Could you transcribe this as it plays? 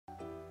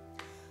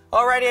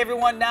Alrighty,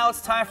 everyone, now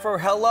it's time for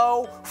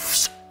Hello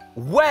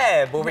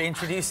Web, where we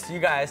introduce you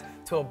guys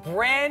to a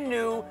brand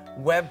new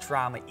web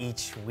drama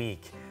each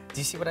week. Do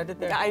you see what I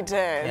did there? I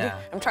did. Yeah.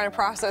 I'm trying to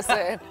process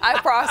it. I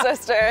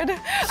processed it.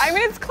 I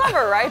mean, it's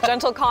clever, right?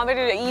 Gentle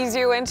comedy to ease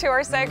you into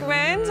our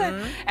segment.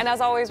 And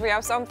as always, we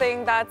have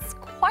something that's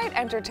quite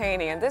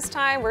entertaining. And this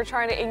time, we're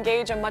trying to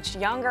engage a much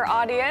younger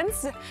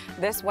audience.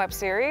 This web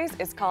series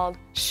is called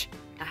Shh,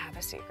 I Have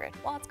a Secret.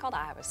 Well, it's called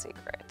I Have a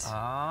Secret.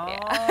 Oh.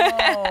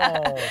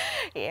 Yeah.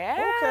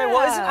 Yeah. Okay,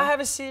 well, isn't I Have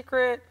a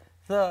Secret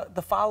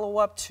the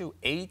follow-up to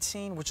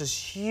 18, which is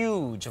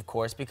huge, of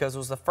course, because it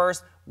was the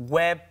first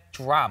web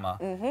drama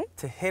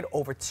to hit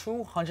over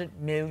 200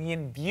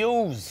 million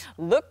views.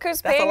 Look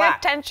who's That's paying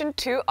attention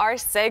to our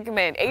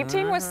segment.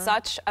 18 was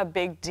such a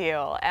big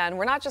deal. And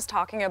we're not just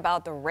talking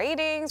about the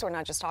ratings, we're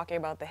not just talking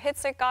about the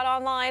hits it got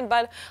online,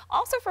 but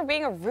also for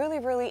being a really,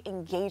 really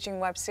engaging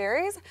web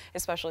series,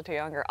 especially to a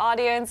younger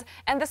audience.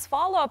 And this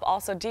follow-up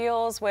also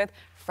deals with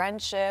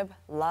friendship,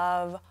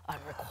 love,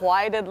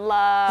 unrequited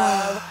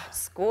love,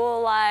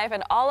 school life,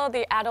 and all of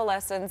the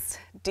adolescents'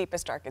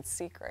 deepest, darkest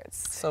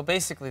secrets. So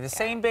basically, the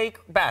same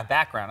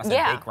background. I said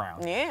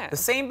background. Yeah. The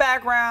same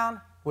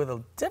background with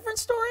a different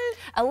story?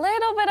 A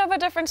little bit of a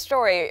different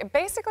story.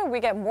 Basically, we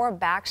get more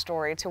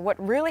backstory to what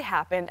really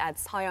happened at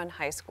Seoyeon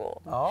High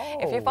School. Oh.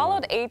 If you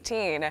followed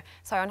 18,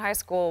 Seoyeon High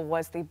School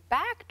was the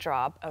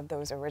backdrop of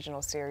those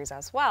original series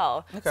as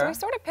well. Okay. So we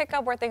sort of pick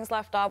up where things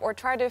left off or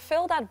try to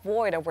fill that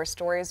void of where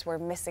stories were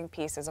missing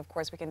pieces. Of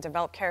course, we can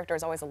develop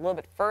characters always a little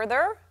bit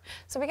further.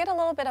 So we get a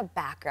little bit of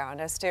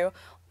background as to,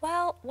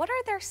 well, what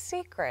are their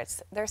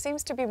secrets? There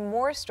seems to be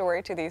more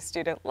story to the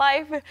student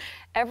life.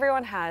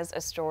 Everyone has a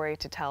story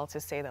to tell,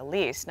 to say the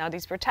least. Now,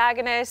 these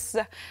protagonists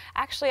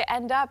actually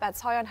end up at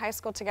Seoyeon High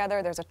School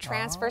together. There's a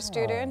transfer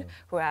student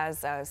who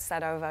has a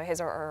set of his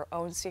or her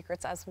own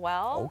secrets as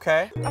well.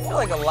 Okay. I feel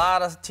like a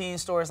lot of teen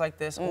stories like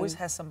this always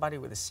has somebody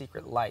with a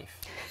secret life.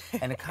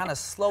 And it kind of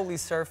slowly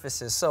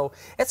surfaces. So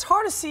it's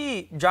hard to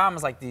see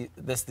dramas like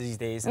this these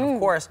days. And of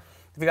course,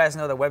 if you guys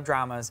know that web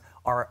dramas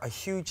are a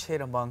huge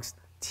hit amongst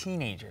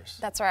teenagers.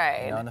 That's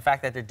right. You know, and the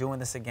fact that they're doing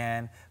this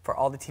again for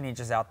all the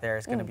teenagers out there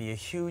is going to be a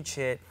huge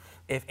hit.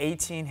 If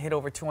 18 hit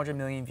over 200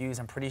 million views,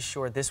 I'm pretty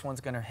sure this one's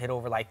going to hit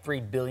over like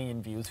 3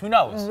 billion views. Who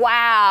knows?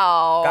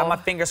 Wow. Got my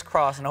fingers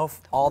crossed and hope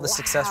all the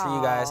success for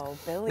you guys.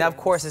 Billions. Now, of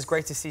course, it's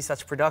great to see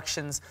such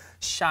productions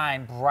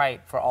shine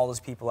bright for all those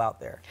people out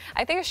there.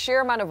 I think a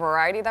sheer amount of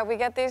variety that we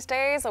get these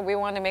days, we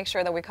want to make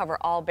sure that we cover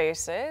all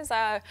bases.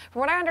 From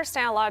what I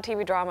understand, a lot of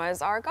TV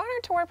dramas are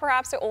garnered toward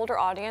perhaps the older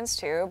audience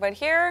too, but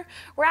here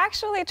we're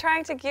actually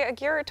trying to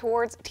gear it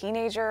towards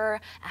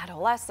teenager,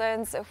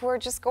 adolescents, who are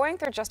just going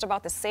through just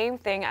about the same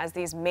thing as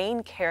these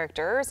main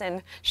characters,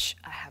 and shh,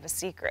 I have a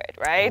secret,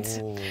 right?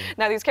 Ooh.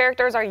 Now, these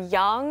characters are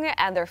young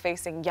and they're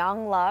facing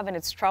young love and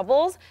its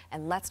troubles,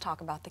 and let's talk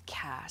about the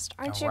cast.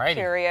 Aren't you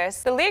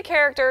curious? The lead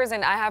characters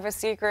in I Have a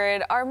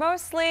Secret are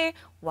mostly,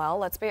 well,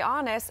 let's be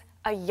honest,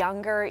 a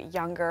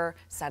younger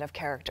set of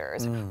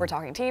characters. We're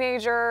talking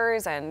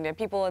teenagers and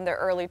people in their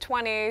early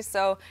 20s,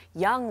 so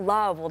young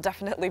love will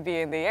definitely be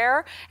in the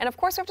air. And of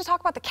course, we have to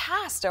talk about the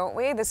cast, don't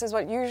we? This is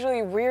what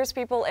usually rears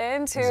people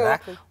in to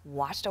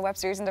watch the web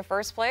series in the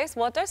first place.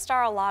 Well, it does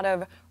star a lot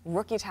of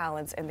rookie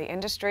talents in the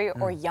industry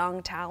or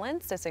young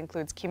talents. This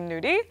includes Kim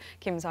Nuri,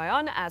 Kim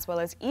Seoyeon, as well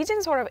as Lee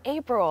Jin-soo of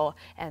April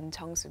and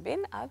Jung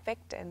Soo-bin of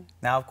Victon.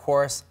 Now, of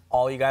course,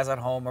 all you guys at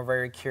home are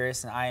very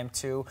curious, and I am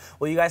too.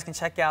 Well, you guys can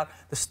check out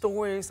the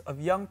stories of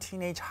young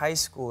teenage high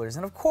schoolers.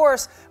 And of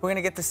course, we're going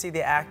to get to see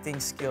the acting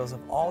skills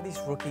of all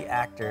these rookie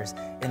actors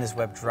in this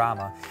web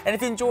drama. And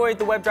if you enjoyed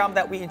the web drama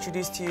that we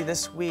introduced to you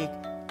this week,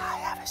 I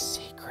Have a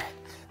Secret,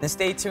 then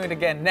stay tuned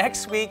again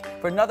next week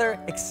for another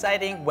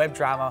exciting web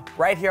drama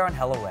right here on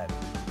Hello Web.